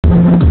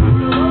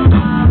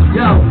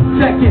Yo,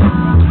 check it.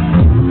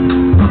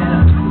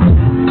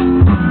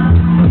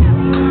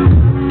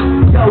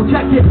 Yo,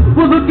 check it.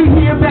 Well, looky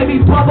here,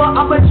 baby bubba.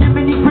 I'm a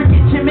chimney,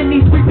 cricket,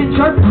 chimney, sweeping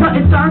church,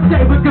 cutting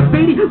turntable,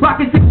 graffiti,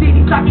 rocking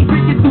 16, sake,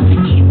 drinking sushi,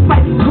 eating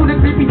spicy, tuna,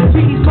 creepy,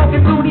 cheating,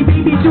 smoking loony,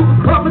 BB, shooting,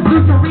 crumping,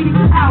 sushi,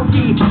 reading,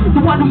 algae.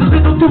 The one who's a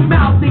little too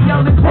mouthy,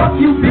 yelling, fuck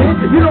you,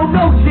 bitch. You don't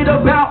know shit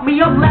about me.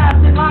 I'm last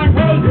in line,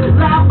 hey,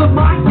 laugh at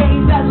my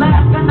game that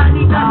last, and I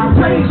need that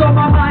praise on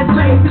my mind,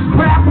 face. This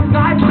crap when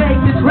I make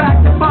this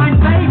rap to find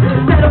fame.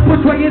 Instead of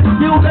portraying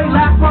skill, they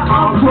laugh for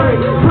entree.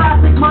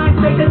 Classic mind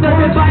state that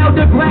doesn't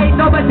biodegrade.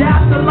 No, but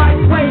that's the light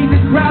wave.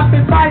 It's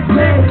rapping by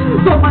say.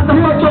 So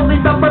motherfucker,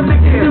 leave up for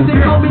making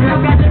music. Call me out,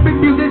 got every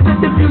music,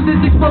 system music,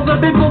 explosive,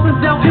 and moving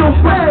self ill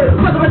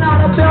friend. Whether or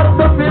not I felt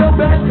the feel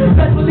best,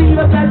 best believe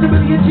I'm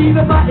actually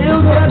achieving my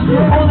illness.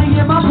 Only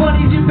in my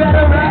 20s, you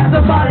better ask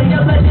somebody.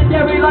 A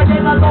legendary like they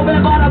not know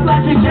about a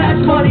flashing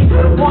cash money.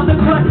 On the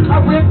cut, I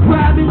rip,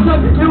 grab, and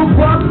took new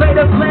work, made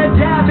a plan,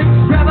 jab,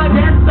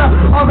 extravaganza.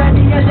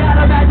 Already a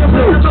data magic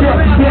with the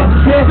Miranda.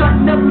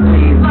 Shutting up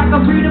please like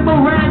I'm reading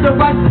Miranda.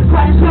 Right,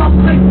 twice well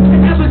placed,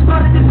 and never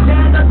started to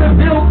stand up and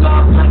build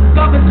up like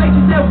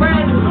conversations at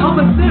random.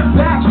 I'ma sit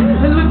back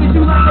and look at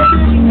you like a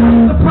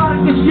million. The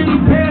product of shitty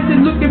pants,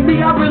 and look at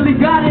me, I really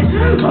got it.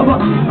 I'm a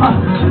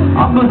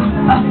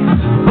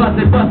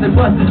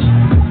bust it.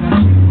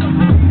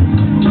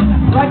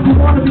 Like you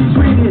wanna be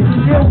treated.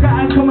 Ill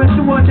guy coming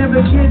through, I never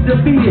get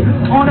defeated.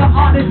 On the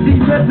honesty,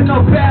 dressing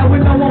up bad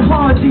with no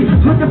apology.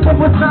 Looking for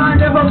a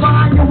sign, never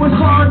mind, you was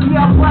wrong.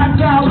 I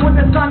blacked out when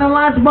the sun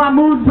aligns my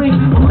mood swings.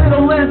 A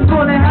little less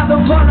fun to have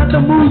the fun of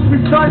the mood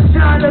swings.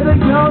 Sunshine of the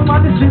young,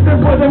 my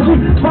decision for the weak.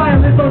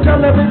 Violence on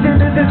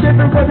television is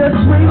different for the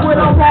sweet. When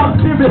I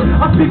walk spirit,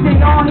 I speak they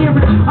all hear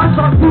it. I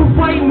start to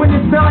fighting when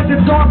it felt like a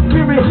dark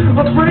spirit.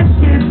 A fresh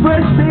kid,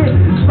 fresh fit.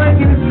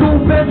 Spanking the school,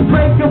 best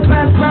break your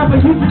best rapper.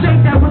 You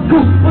think that was cool.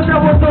 But that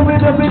was the in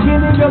the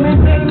beginning of me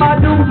paying my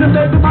dues and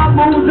making my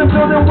moves and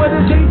building with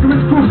a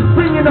dangerous crew,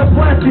 bringing a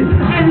blessing.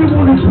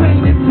 Anyone who's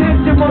paying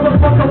attention,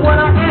 motherfucker, what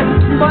I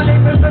am. My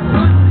name is the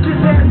this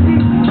MC.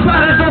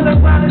 Trying on the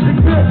ground is a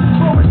good.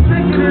 But we're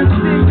thinking this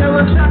thing, they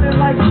were sounding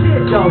like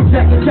shit. Yo,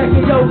 check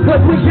it, yo,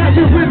 cause we can't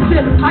just rip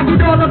shit. I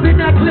get all up in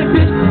that clip,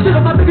 bitch. Shit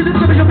on my biggest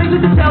instrument, you're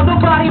making this sound,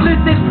 nobody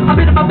listen. I've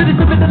been in my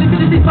business, I've been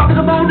finish these talking,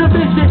 I'm on a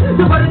mission.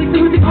 Nobody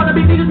see what they wanna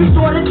be, niggas be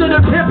short into the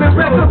pimpin',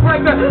 record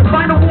breaker.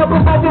 Final war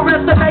before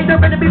estimator,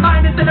 enemy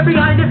minded, and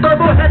behind it,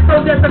 verbal head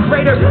so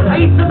desecrator.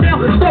 I eat some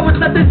now, so it's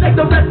nothing, take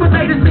the rest for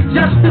later.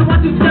 Suggestion,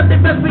 once you step, they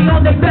best be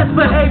on their best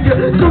behavior.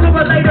 Sooner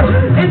or later,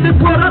 in this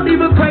world, I'll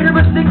leave a greater,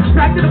 a stick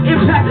extracted of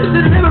impact.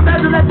 That I never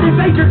measure, let's be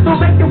major, so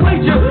make your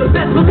wager.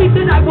 Best believe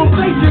that I will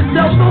face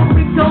yourself. Don't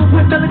be told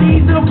with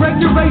melodies, it'll break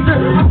your razor.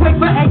 I quake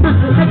for acres,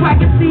 and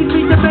cracking seeds,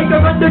 meet the maker,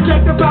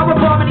 undertaker, power of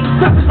harmony,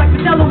 surface like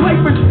vanilla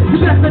wafers. You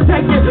best to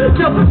take it,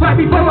 self right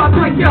before I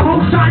break your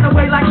whole shine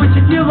away like when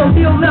Shaquille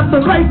O'Neal left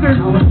the Lakers.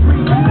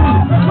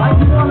 Like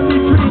you wanna be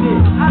treated.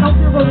 I don't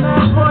give a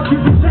last fuck, you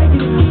can take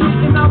it and eat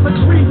it, and I'ma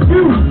treat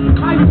you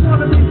how you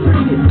wanna be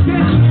treated.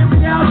 Can't you hear me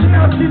out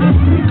there? Shit is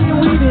sneaky and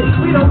weed it.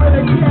 We don't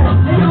really care.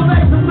 And you'll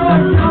make some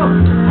noise, yo.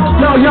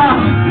 Yo, y'all.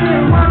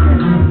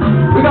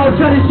 We gonna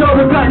shut this show,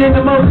 we're cutting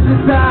into Moses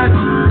this time.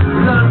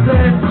 You know what I'm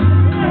saying?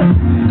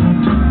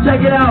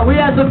 Check it out. We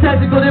had some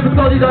technical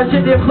difficulties, our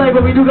shit didn't play,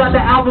 but we do got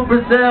the album for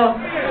sale.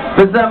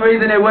 For some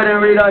reason, they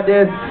wouldn't read our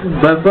disc,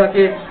 but fuck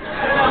it.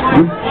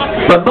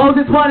 But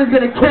Moses 1 is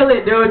gonna kill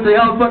it, dude, so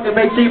y'all fucking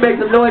make sure you make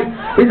some noise.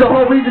 He's the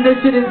whole reason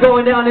this shit is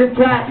going down. This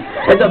cat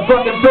is a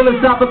fucking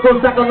philosophical,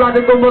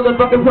 psychological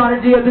motherfucking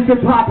prodigy of this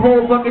hip-hop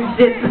whole fucking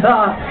shit.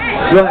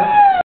 But